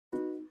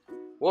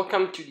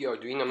Welcome to the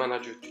Arduino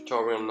Manager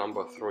tutorial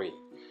number 3.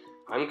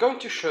 I'm going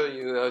to show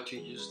you how to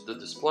use the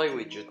display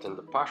widget and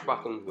the push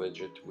button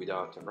widget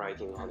without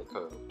writing any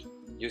code,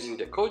 using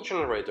the code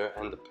generator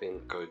and the pin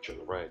code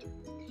generator.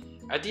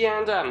 At the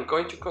end, I'm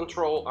going to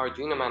control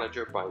Arduino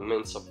Manager by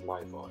means of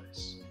my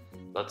voice.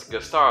 Let's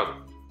get started.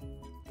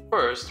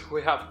 First,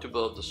 we have to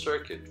build the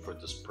circuit for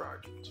this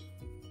project.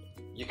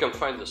 You can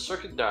find the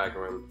circuit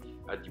diagram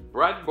at the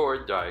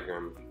breadboard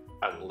diagram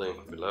at the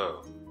link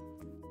below.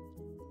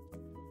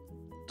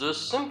 This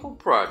simple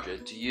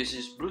project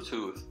uses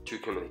Bluetooth to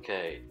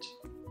communicate.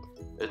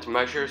 It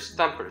measures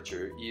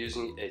temperature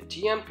using a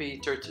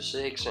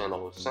TMP36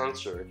 analog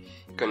sensor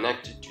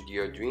connected to the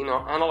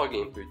Arduino analog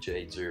input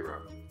 80.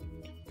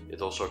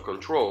 It also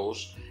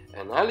controls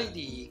an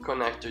LED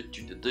connected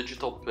to the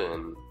digital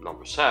pin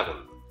number 7.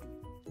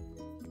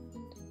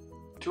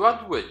 To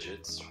add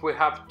widgets, we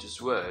have to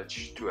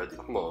switch to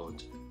edit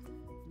mode.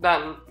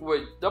 Then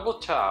we double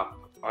tap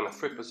on a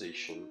free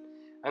position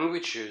and we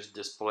choose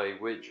display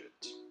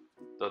widget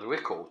that we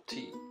call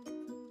T.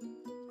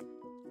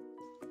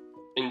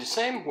 In the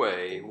same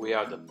way, we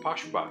add a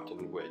push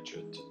button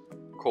widget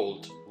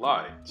called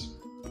light.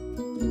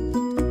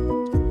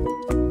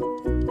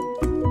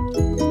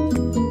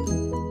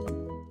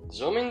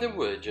 Zoom in the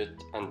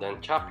widget and then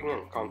tapping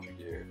on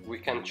configure, we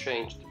can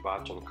change the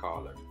button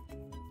color.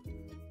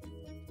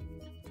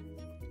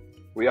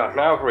 We are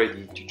now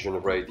ready to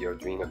generate the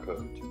Arduino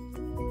code.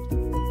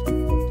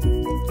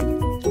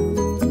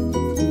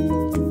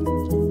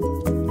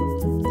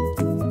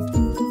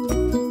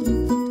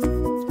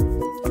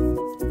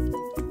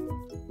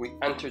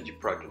 Enter the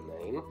project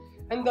name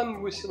and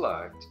then we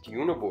select the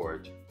Uno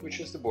board, which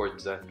is the board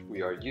that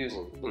we are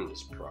using in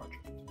this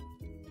project.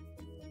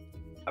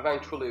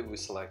 Eventually we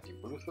select the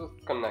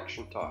Bluetooth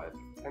connection type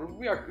and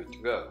we are good to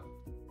go.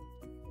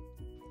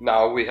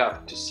 Now we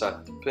have to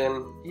set the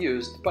pin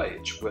used by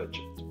each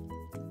widget.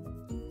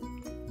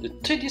 The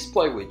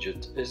T-display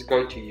widget is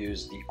going to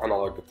use the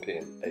analog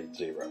pin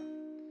 80,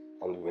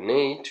 and we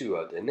need to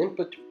add an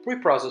input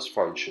preprocess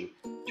function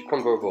to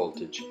convert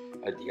voltage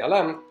at the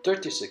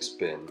LM36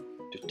 pin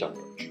to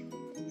temperature,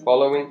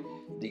 following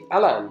the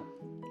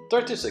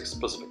LM36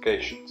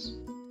 specifications.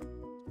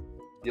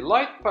 The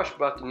light push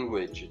button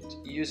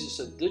widget uses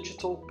a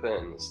digital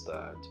pin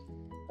instead,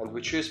 and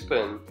we choose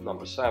pin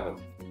number 7.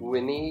 We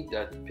need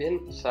that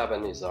pin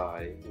 7 is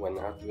high when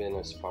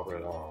Arduino is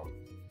powered on,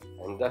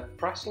 and that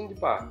pressing the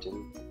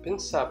button, pin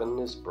 7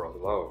 is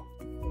brought low.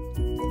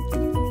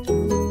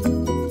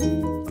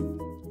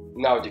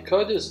 Now the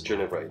code is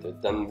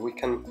generated, then we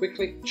can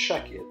quickly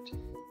check it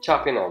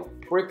tapping on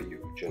Preview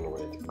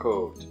Generated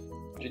Code.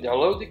 To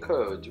download the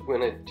code, we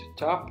need to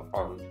tap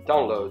on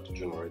Download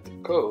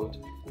Generated Code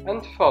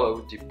and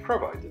follow the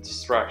provided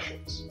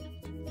instructions.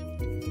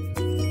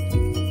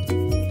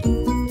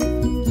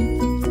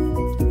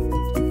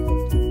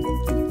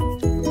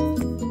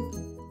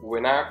 We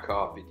now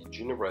copy the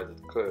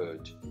generated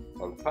code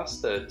and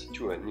paste it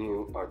to a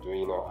new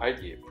Arduino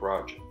IDE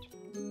project.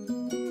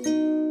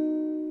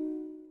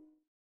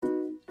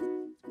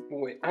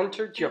 We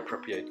enter the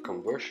appropriate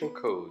conversion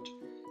code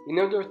in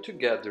order to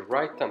get the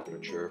right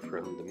temperature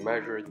from the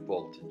measured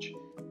voltage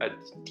at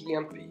the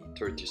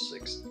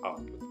TMP36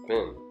 output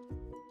pin.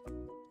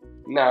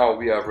 Now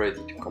we are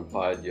ready to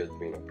compile the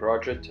Arduino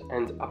project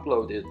and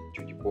upload it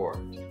to the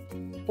board.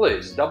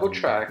 Please double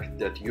check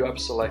that you have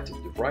selected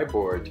the right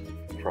board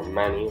from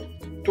Menu,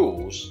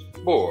 Tools,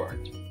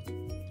 Board.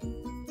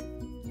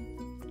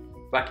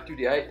 Back to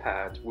the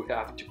iPad, we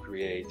have to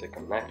create a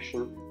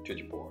connection to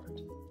the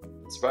board.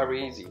 It's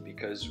very easy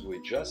because we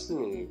just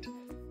need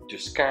to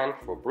scan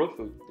for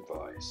Bluetooth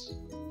device.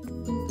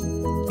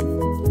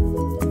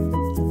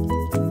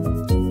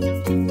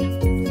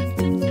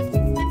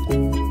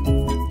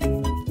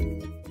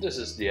 This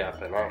is the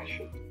app in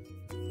action.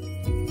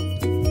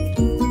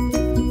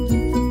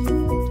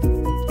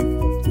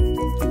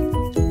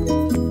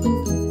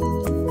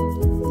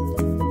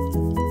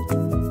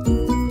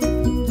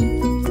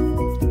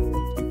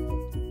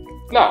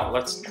 Now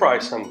let's try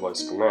some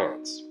voice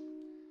commands.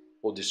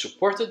 All the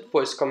supported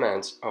voice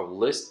commands are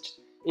listed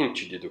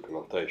into the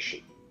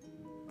documentation.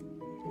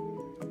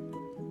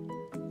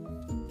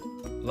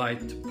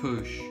 Light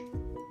push.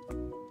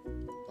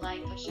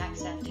 Light push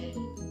accepted.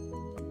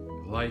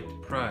 Light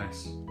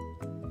press.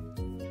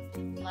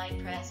 Light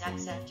press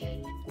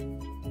accepted.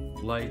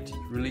 Light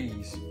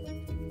release.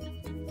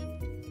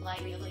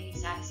 Light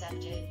release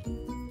accepted.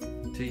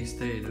 T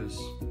status.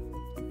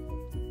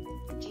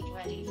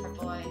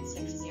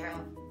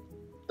 T24.60.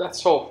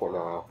 That's all for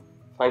now.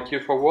 Thank you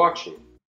for watching.